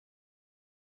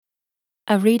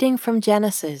A reading from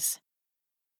Genesis.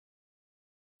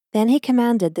 Then he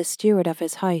commanded the steward of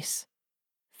his house,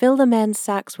 "Fill the men's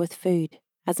sacks with food,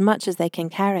 as much as they can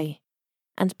carry,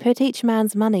 and put each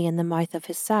man's money in the mouth of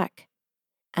his sack,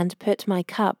 and put my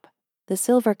cup, the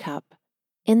silver cup,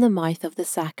 in the mouth of the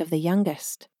sack of the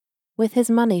youngest, with his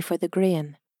money for the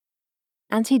grain."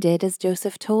 And he did as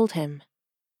Joseph told him.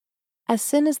 As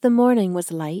soon as the morning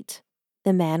was light,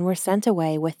 the men were sent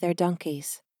away with their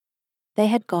donkeys. They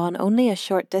had gone only a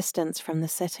short distance from the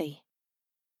city.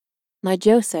 Now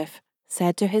Joseph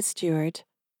said to his steward,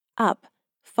 "Up,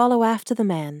 follow after the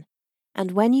men,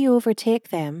 and when you overtake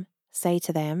them, say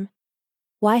to them,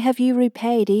 'Why have you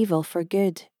repaid evil for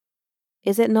good?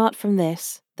 Is it not from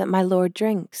this that my Lord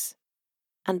drinks,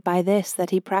 and by this that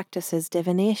he practices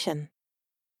divination?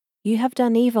 You have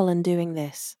done evil in doing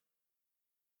this.'"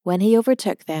 When he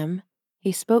overtook them,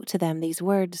 he spoke to them these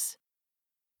words.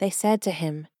 They said to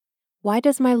him, "Why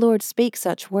does my Lord speak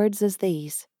such words as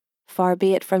these? Far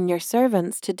be it from your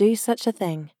servants to do such a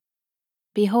thing.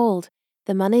 Behold,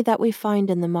 the money that we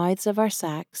found in the mouths of our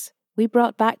sacks, we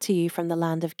brought back to you from the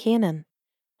land of Canaan.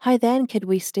 How then could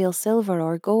we steal silver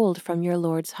or gold from your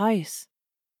Lord's house?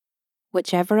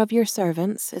 Whichever of your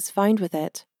servants is found with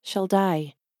it shall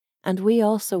die, and we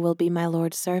also will be my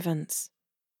Lord's servants."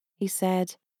 He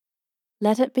said,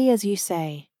 "Let it be as you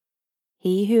say.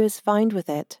 He who is found with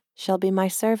it shall be my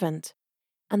servant,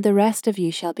 and the rest of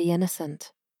you shall be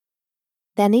innocent."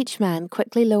 Then each man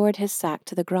quickly lowered his sack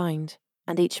to the ground,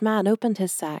 and each man opened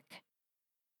his sack.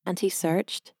 And he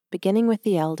searched, beginning with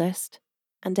the eldest,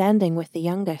 and ending with the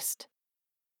youngest.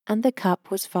 And the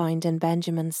cup was found in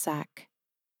Benjamin's sack.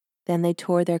 Then they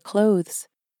tore their clothes,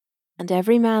 and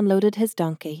every man loaded his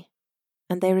donkey,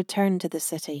 and they returned to the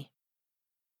city.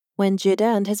 When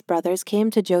Judah and his brothers came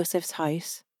to Joseph's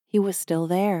house, he was still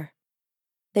there.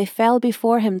 They fell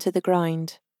before him to the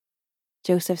ground.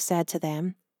 Joseph said to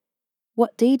them,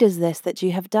 "What deed is this that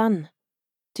you have done?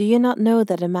 Do you not know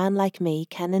that a man like me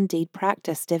can indeed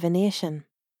practice divination?"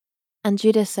 And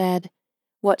Judah said,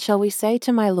 "What shall we say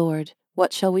to my Lord?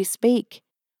 What shall we speak?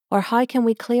 Or how can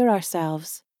we clear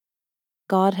ourselves?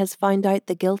 God has found out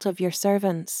the guilt of your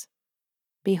servants.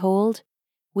 Behold,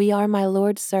 we are my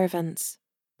Lord's servants,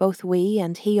 both we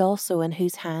and he also in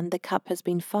whose hand the cup has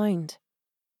been found."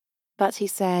 But he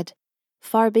said,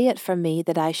 "Far be it from me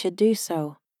that I should do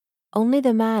so. Only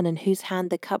the man in whose hand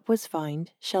the cup was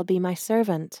found shall be my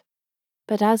servant.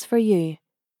 But as for you,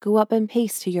 go up in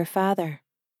peace to your father."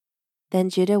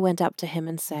 Then Judah went up to him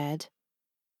and said,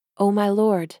 "O my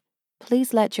lord,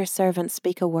 please let your servant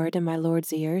speak a word in my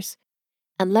lord's ears,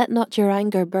 and let not your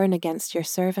anger burn against your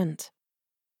servant.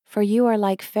 For you are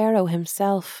like Pharaoh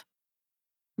himself.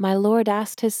 My lord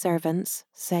asked his servants,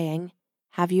 saying,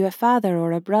 'Have you a father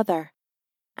or a brother?'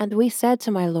 And we said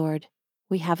to my lord,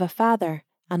 'We have a father,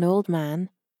 an old man,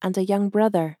 and a young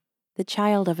brother, the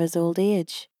child of his old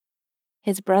age.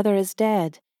 His brother is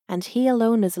dead, and he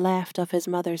alone is left of his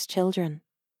mother's children,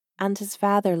 and his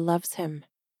father loves him.'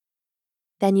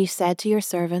 Then you said to your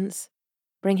servants,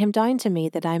 'Bring him down to me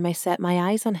that I may set my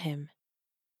eyes on him.'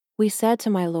 We said to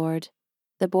my lord,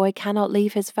 'The boy cannot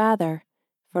leave his father,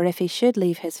 for if he should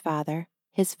leave his father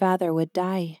would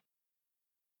die.'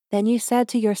 Then you said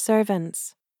to your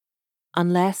servants,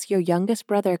 'Unless your youngest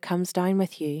brother comes down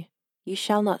with you, you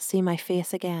shall not see my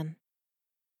face again.'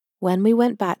 When we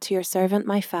went back to your servant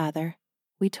my father,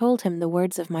 we told him the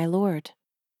words of my lord.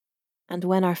 And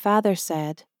when our father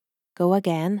said, 'Go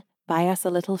again, buy us a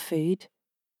little food,'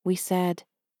 we said,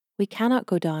 'We cannot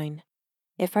go down.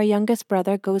 If our youngest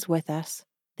brother goes with us,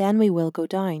 then we will go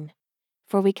down,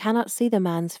 for we cannot see the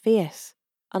man's face,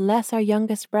 unless our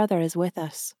youngest brother is with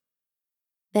us.'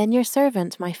 Then your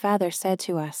servant my father said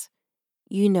to us,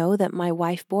 'You know that my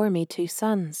wife bore me 2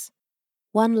 sons.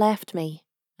 One left me,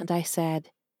 and I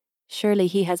said, Surely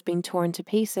he has been torn to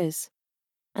pieces,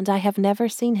 and I have never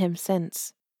seen him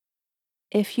since.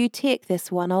 If you take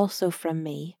this one also from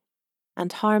me,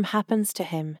 and harm happens to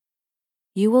him,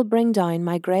 you will bring down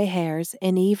my grey hairs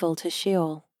in evil to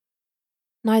Sheol.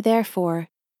 Now therefore,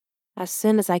 as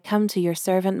soon as I come to your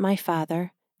servant my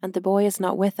father, and the boy is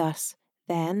not with us,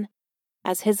 then,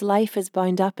 as his life is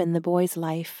bound up in the boy's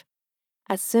life,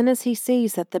 as soon as he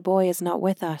sees that the boy is not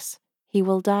with us, he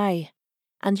will die,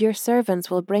 and your servants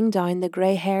will bring down the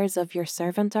grey hairs of your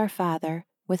servant our father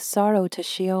with sorrow to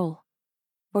Sheol.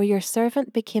 For your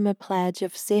servant became a pledge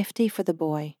of safety for the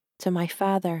boy to my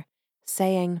father,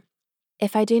 saying,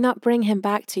 If I do not bring him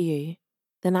back to you,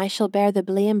 then I shall bear the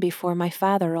blame before my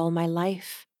father all my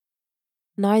life.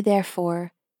 Now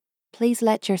therefore, please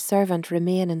let your servant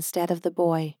remain instead of the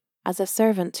boy, as a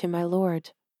servant to my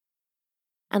lord.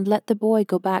 And let the boy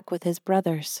go back with his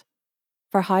brothers,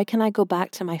 For how can I go back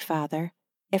to my father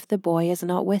if the boy is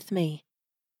not with me?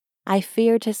 I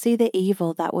fear to see the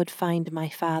evil that would find my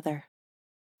father."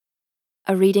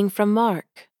 A reading from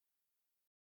Mark.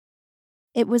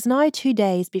 It was now 2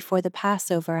 days before the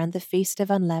Passover and the Feast of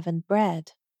Unleavened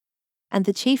Bread, and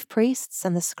the chief priests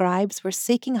and the scribes were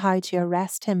seeking how to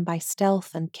arrest him by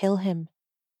stealth and kill him.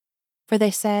 For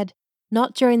they said,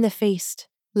 "Not during the feast,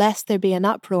 lest there be an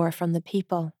uproar from the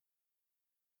people."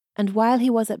 And while he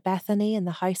was at Bethany in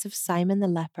the house of Simon the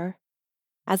leper,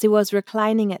 as he was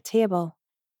reclining at table,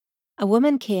 a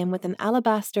woman came with an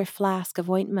alabaster flask of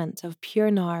ointment of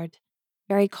pure nard,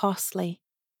 very costly,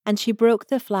 and she broke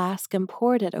the flask and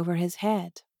poured it over his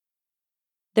head.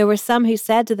 There were some who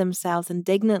said to themselves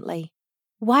indignantly,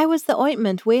 "Why was the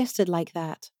ointment wasted like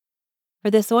that? For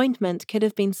this ointment could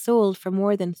have been sold for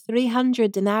more than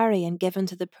 300 denarii and given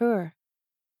to the poor."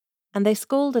 And they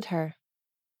scolded her.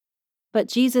 But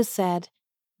Jesus said,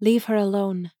 "Leave her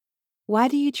alone. Why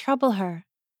do you trouble her?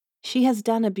 She has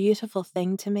done a beautiful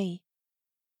thing to me.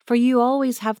 For you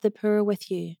always have the poor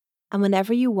with you, and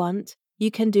whenever you want,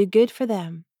 you can do good for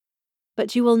them.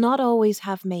 But you will not always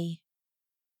have me.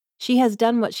 She has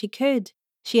done what she could.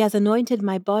 She has anointed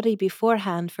my body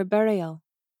beforehand for burial.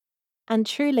 And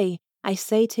truly, I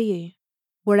say to you,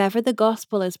 wherever the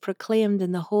gospel is proclaimed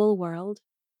in the whole world,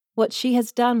 what she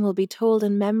has done will be told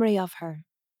in memory of her."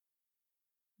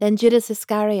 Then Judas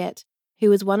Iscariot, who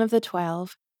was one of the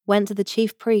 12, went to the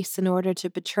chief priests in order to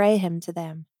betray him to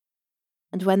them.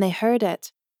 And when they heard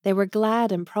it, they were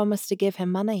glad and promised to give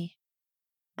him money.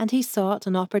 And he sought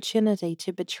an opportunity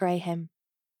to betray him.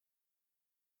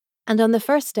 And on the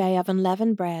first day of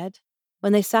unleavened bread,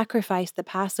 when they sacrificed the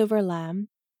Passover lamb,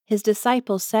 his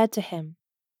disciples said to him,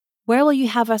 "Where will you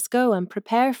have us go and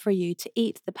prepare for you to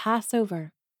eat the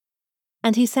Passover?"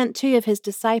 And he sent 2 of his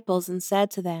disciples and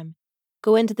said to them,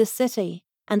 "Go into the city,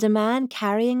 and a man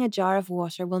carrying a jar of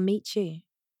water will meet you.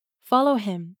 Follow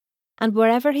him, and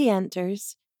wherever he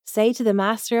enters, say to the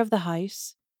master of the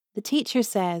house, 'The teacher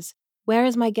says, where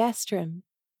is my guest room,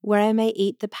 where I may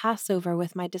eat the Passover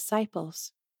with my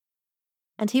disciples?'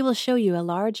 And he will show you a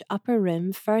large upper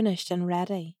room furnished and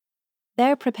ready.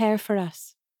 There prepare for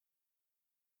us."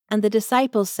 And the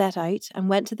disciples set out and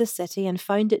went to the city and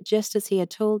found it just as he had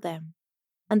told them,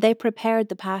 and they prepared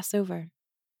the Passover.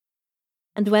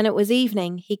 And when it was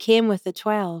evening, he came with the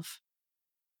 12.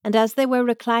 And as they were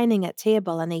reclining at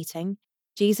table and eating,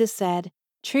 Jesus said,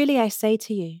 "Truly I say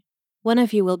to you, one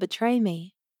of you will betray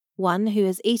me, one who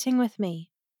is eating with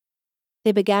me."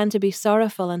 They began to be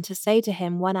sorrowful and to say to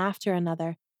him one after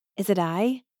another, "Is it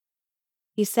I?"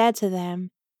 He said to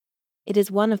them, "It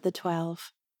is one of the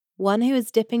 12, one who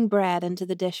is dipping bread into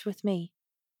the dish with me.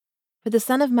 For the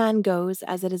Son of Man goes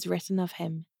as it is written of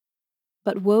him.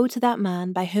 But woe to that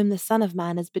man by whom the Son of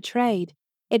Man is betrayed.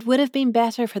 It would have been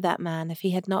better for that man if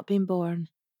he had not been born."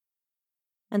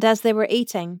 And as they were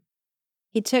eating,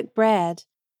 he took bread,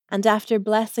 and after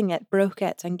blessing it, broke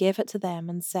it and gave it to them,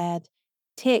 and said,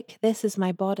 "Take, this is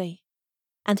my body."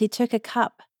 And he took a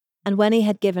cup, and when he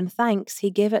had given thanks,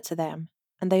 he gave it to them,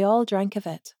 and they all drank of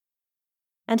it.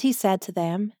 And he said to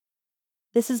them,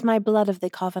 "This is my blood of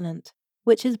the covenant,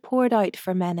 which is poured out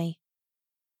for many.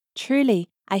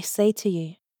 Truly, I say to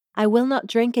you, I will not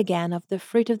drink again of the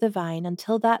fruit of the vine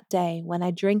until that day when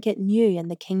I drink it new in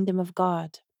the kingdom of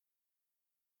God."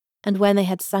 And when they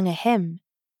had sung a hymn,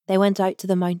 they went out to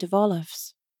the Mount of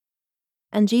Olives.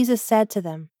 And Jesus said to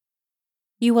them,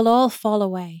 "You will all fall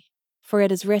away, for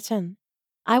it is written,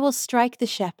 I will strike the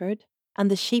shepherd, and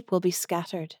the sheep will be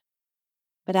scattered.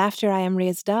 But after I am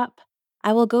raised up,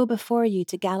 I will go before you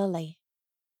to Galilee."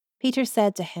 Peter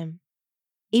said to him,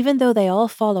 "Even though they all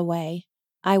fall away,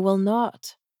 I will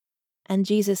not." And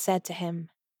Jesus said to him,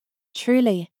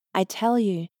 "Truly, I tell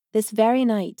you, this very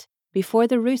night, before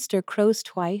the rooster crows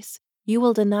twice, you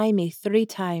will deny me 3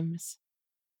 times.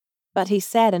 But he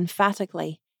said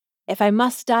emphatically, "If I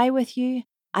must die with you,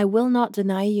 I will not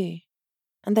deny you."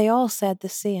 And they all said the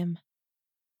same.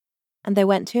 And they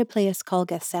went to a place called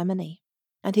Gethsemane,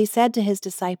 and he said to his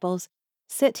disciples,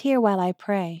 "Sit here while I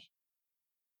pray."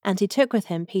 And he took with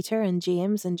him Peter and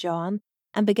James and John,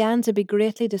 and began to be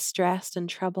greatly distressed and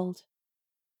troubled.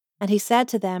 And he said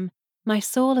to them, "My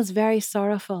soul is very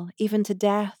sorrowful, even to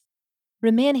death.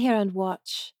 Remain here and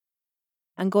watch."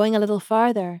 And going a little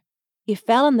farther, he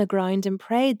fell on the ground and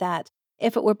prayed that,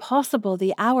 if it were possible,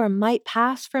 the hour might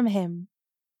pass from him.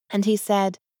 And he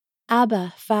said,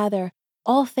 "Abba, Father,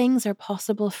 all things are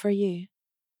possible for you.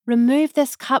 Remove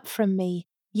this cup from me,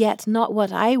 yet not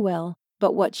what I will,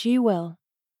 but what you will."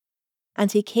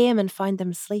 And he came and found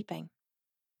them sleeping.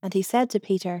 And he said to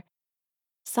Peter,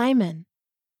 "Simon,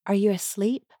 are you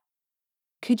asleep?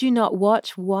 Could you not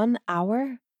watch 1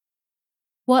 hour?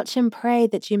 Watch and pray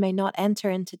that you may not enter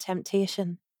into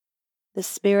temptation. The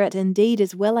spirit indeed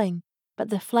is willing, but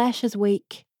the flesh is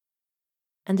weak."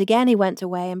 And again he went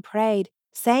away and prayed,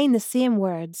 saying the same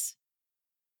words.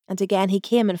 And again he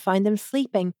came and found them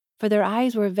sleeping, for their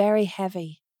eyes were very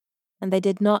heavy, and they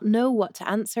did not know what to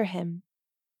answer him.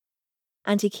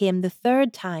 And he came the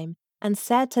third time and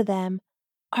said to them,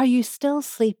 "Are you still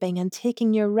sleeping and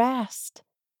taking your rest?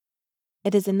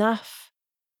 It is enough.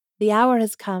 The hour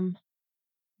has come.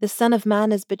 The Son of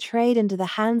Man is betrayed into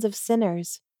the hands of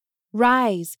sinners.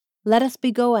 Rise, let us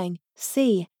be going.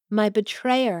 See, my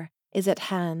betrayer is at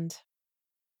hand."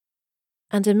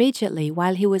 And immediately,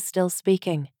 while he was still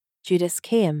speaking, Judas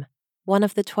came, one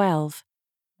of the 12,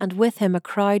 and with him a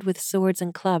crowd with swords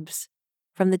and clubs,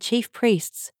 from the chief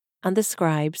priests and the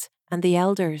scribes and the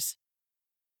elders.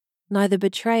 Now the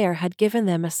betrayer had given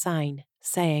them a sign,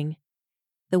 saying,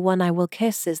 "The one I will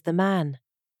kiss is the man.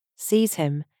 Seize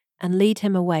him and lead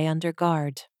him away under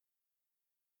guard."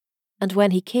 And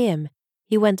when he came,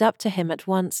 he went up to him at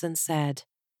once and said,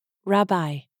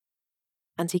 "Rabbi,"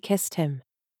 and he kissed him.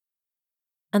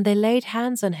 And they laid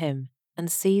hands on him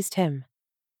and seized him.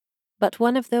 But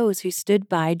one of those who stood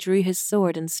by drew his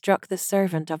sword and struck the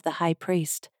servant of the high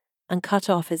priest, and cut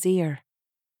off his ear.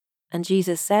 And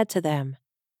Jesus said to them,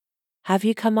 "Have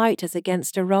you come out as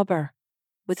against a robber,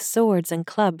 with swords and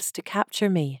clubs to capture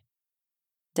me?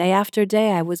 Day after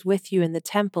day I was with you in the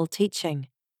temple teaching,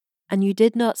 and you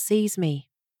did not seize me.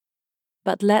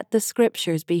 But let the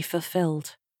scriptures be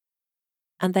fulfilled."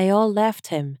 And they all left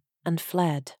him and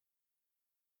fled.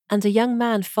 And a young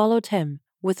man followed him,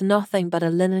 with nothing but a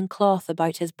linen cloth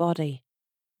about his body,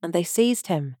 and they seized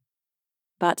him.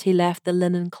 But he left the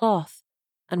linen cloth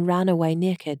and ran away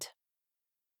naked.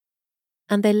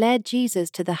 And they led Jesus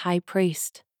to the high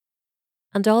priest.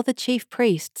 And all the chief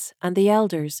priests and the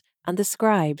elders and the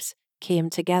scribes came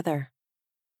together.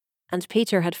 And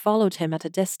Peter had followed him at a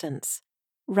distance,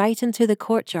 right into the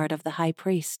courtyard of the high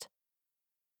priest.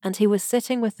 And he was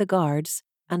sitting with the guards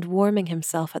and warming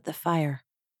himself at the fire.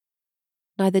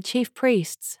 Now the chief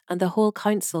priests and the whole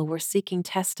council were seeking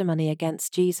testimony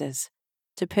against Jesus,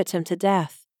 to put him to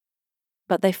death,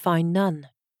 but they found none.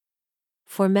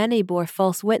 For many bore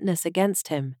false witness against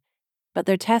him, but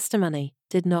their testimony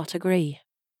did not agree.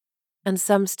 And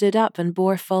some stood up and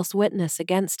bore false witness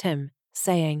against him,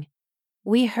 saying,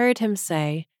 "We heard him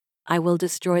say, 'I will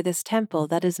destroy this temple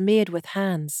that is made with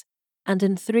hands, and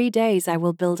in 3 days I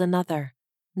will build another,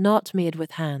 not made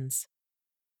with hands.'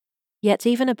 Yet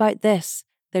even about this,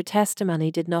 their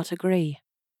testimony did not agree.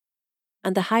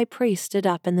 And the high priest stood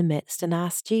up in the midst and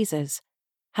asked Jesus,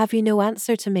 'Have you no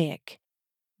answer to make?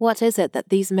 What is it that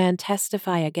these men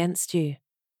testify against you?'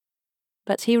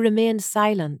 But he remained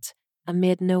silent and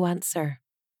made no answer.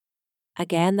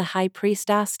 Again the high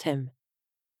priest asked him,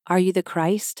 'Are you the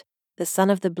Christ, the Son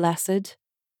of the Blessed?'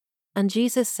 And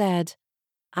Jesus said,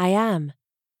 'I am.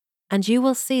 And you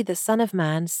will see the Son of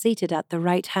Man seated at the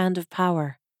right hand of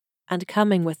power, and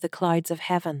coming with the clouds of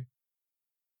heaven.'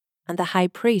 And the high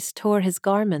priest tore his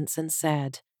garments and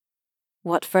said,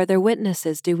 'What further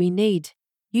witnesses do we need?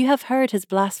 You have heard his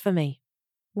blasphemy.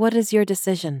 What is your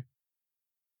decision?'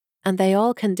 And they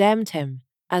all condemned him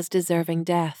as deserving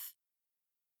death.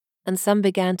 And some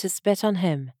began to spit on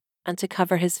him, and to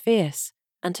cover his face,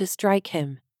 and to strike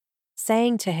him,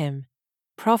 saying to him,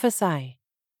 'Prophesy.'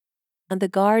 And the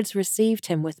guards received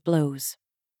him with blows.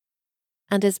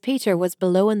 And as Peter was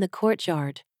below in the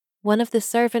courtyard, one of the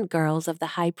servant girls of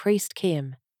the high priest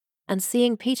came, and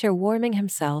seeing Peter warming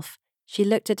himself, she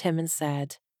looked at him and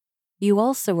said, 'You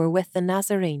also were with the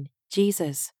Nazarene,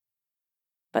 Jesus.'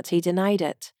 But he denied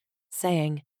it,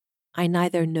 saying, 'I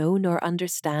neither know nor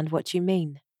understand what you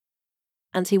mean.'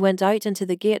 And he went out into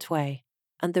the gateway,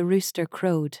 and the rooster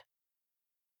crowed.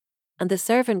 And the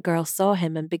servant girl saw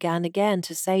him and began again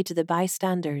to say to the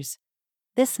bystanders,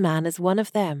 'This man is one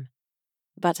of them.'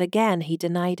 But again he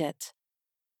denied it.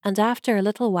 And after a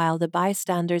little while the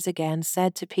bystanders again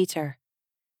said to Peter,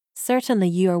 'Certainly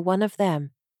you are one of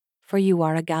them, for you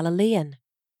are a Galilean.'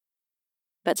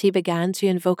 But he began to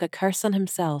invoke a curse on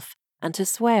himself, and to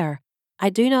swear, 'I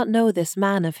do not know this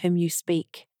man of whom you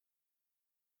speak.'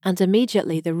 And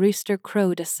immediately the rooster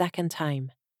crowed a second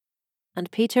time.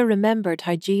 And Peter remembered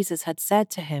how Jesus had said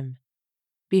to him,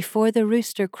 'Before the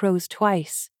rooster crows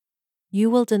twice, you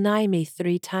will deny me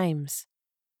 3 times.'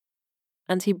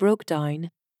 And he broke down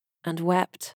and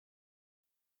wept."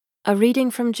 A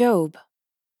reading from Job.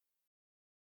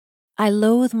 I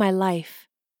loathe my life.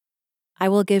 I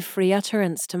will give free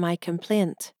utterance to my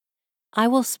complaint. I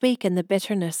will speak in the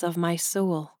bitterness of my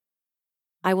soul.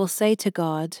 I will say to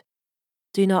God,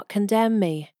 Do not condemn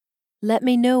me. Let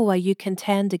me know why you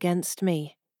contend against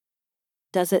me.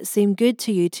 Does it seem good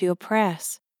to you to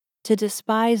oppress, to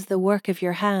despise the work of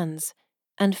your hands,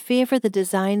 and favor the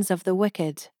designs of the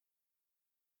wicked?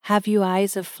 Have you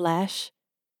eyes of flesh?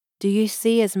 Do you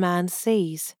see as man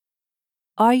sees?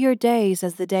 Are your days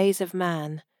as the days of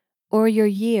man, or your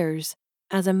years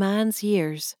as a man's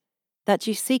years, that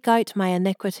you seek out my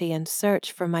iniquity and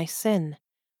search for my sin,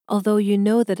 although you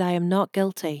know that I am not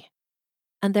guilty,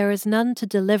 and there is none to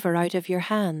deliver out of your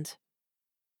hand?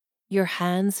 Your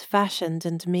hands fashioned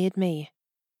and made me,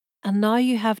 and now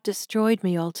you have destroyed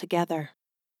me altogether.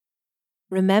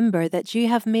 Remember that you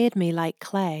have made me like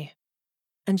clay,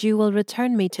 and you will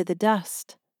return me to the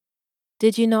dust.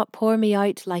 Did you not pour me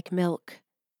out like milk,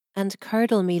 and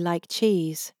curdle me like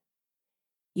cheese?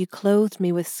 You clothed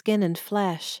me with skin and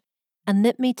flesh, and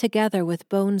knit me together with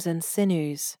bones and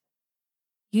sinews.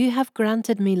 You have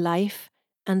granted me life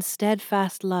and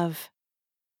steadfast love,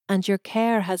 and your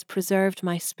care has preserved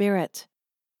my spirit.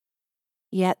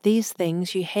 Yet these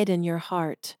things you hid in your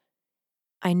heart.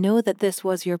 I know that this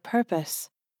was your purpose.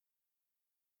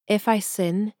 If I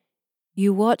sin,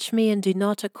 you watch me and do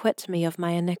not acquit me of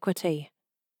my iniquity.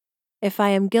 If I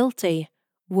am guilty,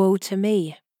 woe to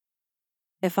me.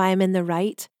 If I am in the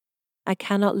right, I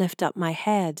cannot lift up my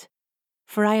head,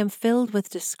 for I am filled with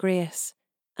disgrace,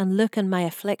 and look on my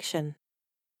affliction.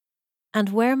 And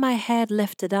were my head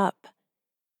lifted up,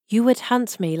 you would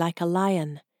hunt me like a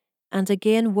lion, and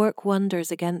again work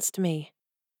wonders against me.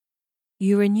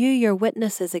 You renew your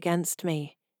witnesses against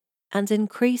me, and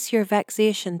increase your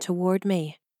vexation toward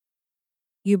me.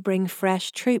 You bring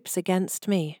fresh troops against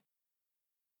me.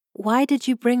 Why did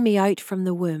you bring me out from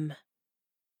the womb?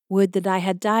 Would that I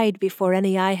had died before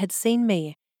any eye had seen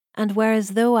me, and were as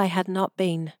though I had not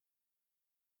been.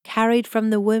 Carried from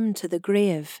the womb to the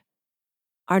grave.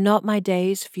 Are not my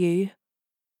days few?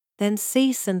 Then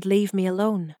cease and leave me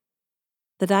alone,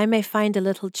 that I may find a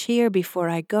little cheer before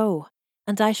I go,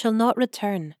 and I shall not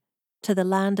return to the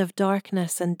land of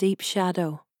darkness and deep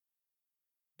shadow.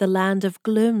 The land of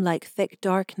gloom like thick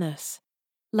darkness,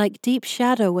 like deep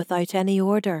shadow without any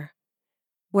order,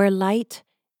 where light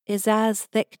is as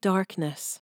thick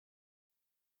darkness.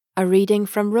 A reading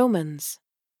from Romans.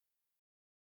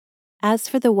 As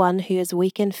for the one who is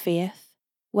weak in faith,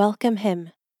 welcome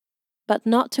him, but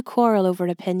not to quarrel over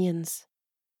opinions.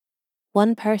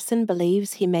 One person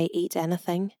believes he may eat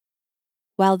anything,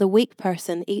 while the weak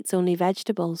person eats only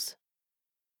vegetables.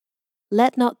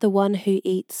 Let not the one who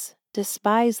eats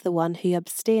despise the one who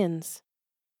abstains,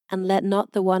 and let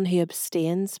not the one who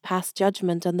abstains pass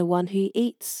judgment on the one who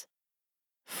eats,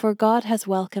 for God has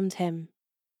welcomed him.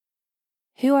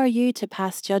 Who are you to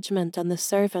pass judgment on the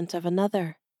servant of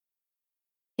another?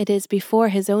 It is before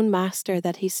his own master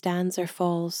that he stands or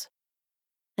falls,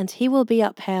 and he will be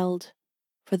upheld,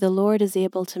 for the Lord is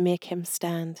able to make him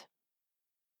stand.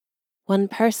 One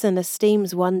person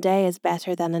esteems one day as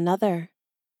better than another,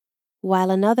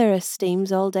 while another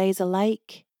esteems all days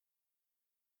alike.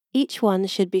 Each one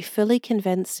should be fully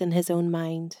convinced in his own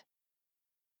mind.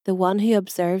 The one who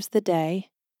observes the day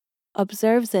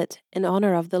observes it in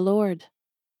honor of the Lord.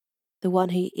 The one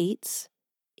who eats,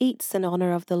 eats in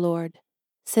honor of the Lord,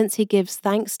 since he gives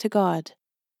thanks to God,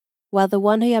 while the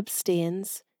one who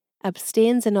abstains,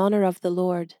 abstains in honor of the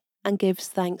Lord and gives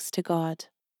thanks to God.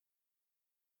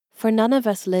 For none of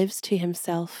us lives to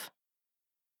himself,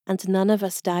 and none of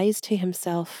us dies to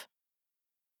himself.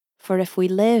 For if we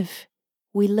live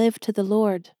to the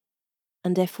Lord,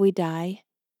 and if we die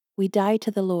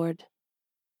to the Lord.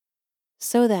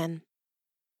 So then,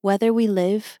 whether we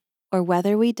live or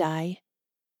whether we die,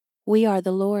 we are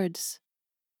the Lord's.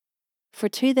 For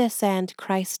to this end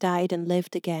Christ died and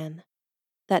lived again,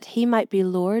 that he might be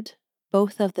Lord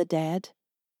both of the dead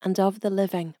and of the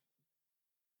living.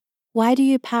 Why do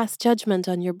you pass judgment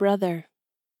on your brother?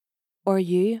 Or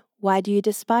you, why do you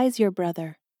despise your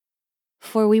brother?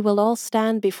 For we will all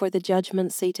stand before the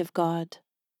judgment seat of God.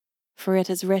 For it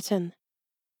is written,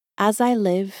 As I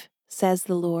live, says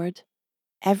the Lord,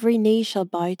 every knee shall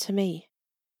bow to me,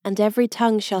 and every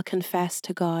tongue shall confess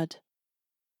to God.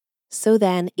 So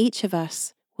then each of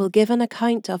us will give an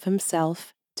account of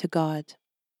himself to God.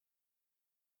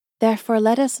 Therefore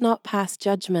let us not pass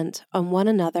judgment on one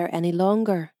another any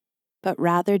longer, but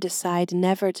rather decide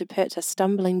never to put a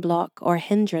stumbling block or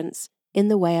hindrance in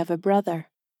the way of a brother.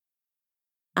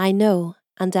 I know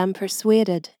and am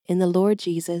persuaded in the Lord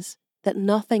Jesus that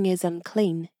nothing is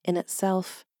unclean in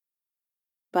itself,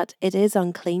 but it is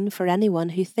unclean for anyone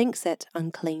who thinks it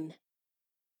unclean.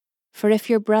 For if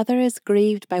your brother is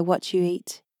grieved by what you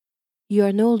eat, you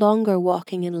are no longer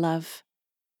walking in love.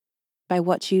 By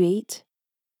what you eat,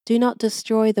 Do not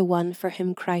destroy the one for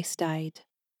whom Christ died.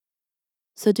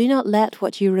 So do not let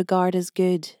what you regard as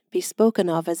good be spoken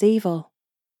of as evil.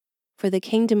 For the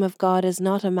kingdom of God is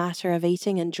not a matter of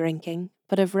eating and drinking,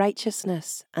 but of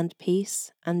righteousness and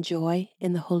peace and joy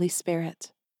in the Holy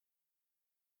Spirit.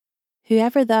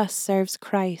 Whoever thus serves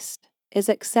Christ is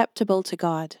acceptable to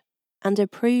God and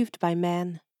approved by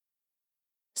men.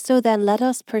 So then let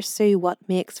us pursue what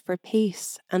makes for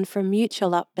peace and for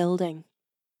mutual upbuilding.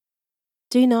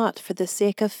 Do not, for the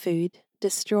sake of food,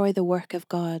 destroy the work of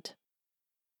God.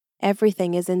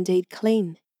 Everything is indeed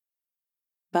clean,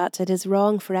 but it is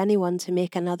wrong for anyone to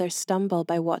make another stumble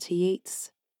by what he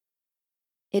eats.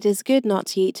 It is good not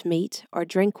to eat meat or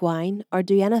drink wine or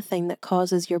do anything that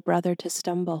causes your brother to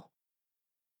stumble.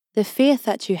 The faith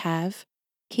that you have,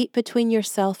 keep between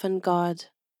yourself and God.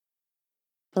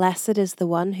 Blessed is the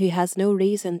one who has no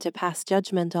reason to pass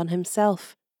judgment on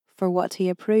himself for what he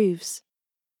approves.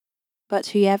 But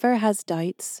whoever has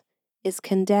doubts is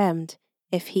condemned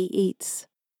if he eats,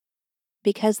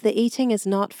 because the eating is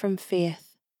not from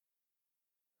faith.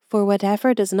 For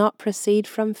whatever does not proceed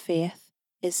from faith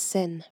is sin.